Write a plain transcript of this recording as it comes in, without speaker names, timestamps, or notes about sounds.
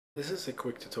This is a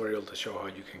quick tutorial to show how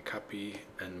you can copy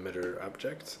and mirror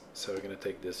objects. So we're going to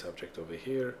take this object over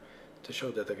here to show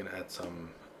that I can add some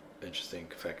interesting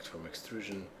effect from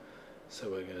extrusion. So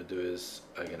what I'm going to do is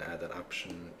I can add an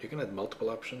option. You can add multiple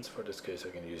options. For this case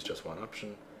I can use just one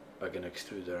option. I can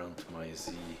extrude around my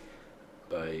Z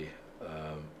by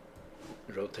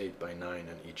rotate by 9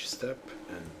 on each step,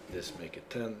 and this make it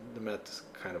 10. The math is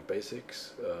kind of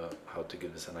basics, how to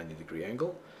give this a 90-degree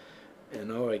angle. And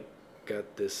now I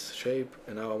got this shape,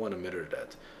 and now I want to mirror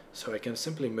that. So I can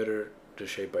simply mirror the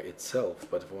shape by itself,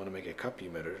 but if I want to make a copy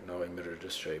mirror, now I mirror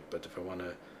this shape. But if I want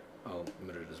to, I'll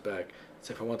mirror this back.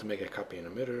 So if I want to make a copy in a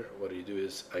mirror, what you do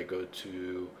is I go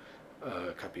to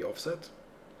copy offset.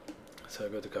 So I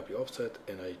go to copy offset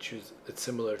and I choose, it's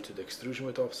similar to the extrusion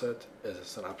with offset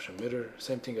as an option mirror.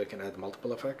 Same thing, I can add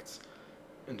multiple effects.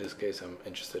 In this case I'm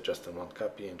interested just in one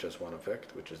copy and just one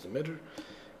effect, which is the mirror.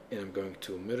 And I'm going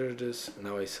to mirror this.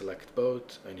 Now I select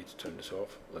both. I need to turn this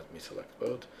off. Let me select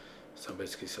both. So I'm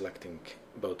basically selecting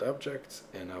both objects,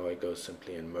 and now I go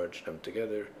simply and merge them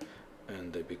together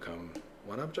and they become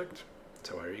one object.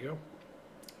 So here you go.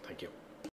 Thank you.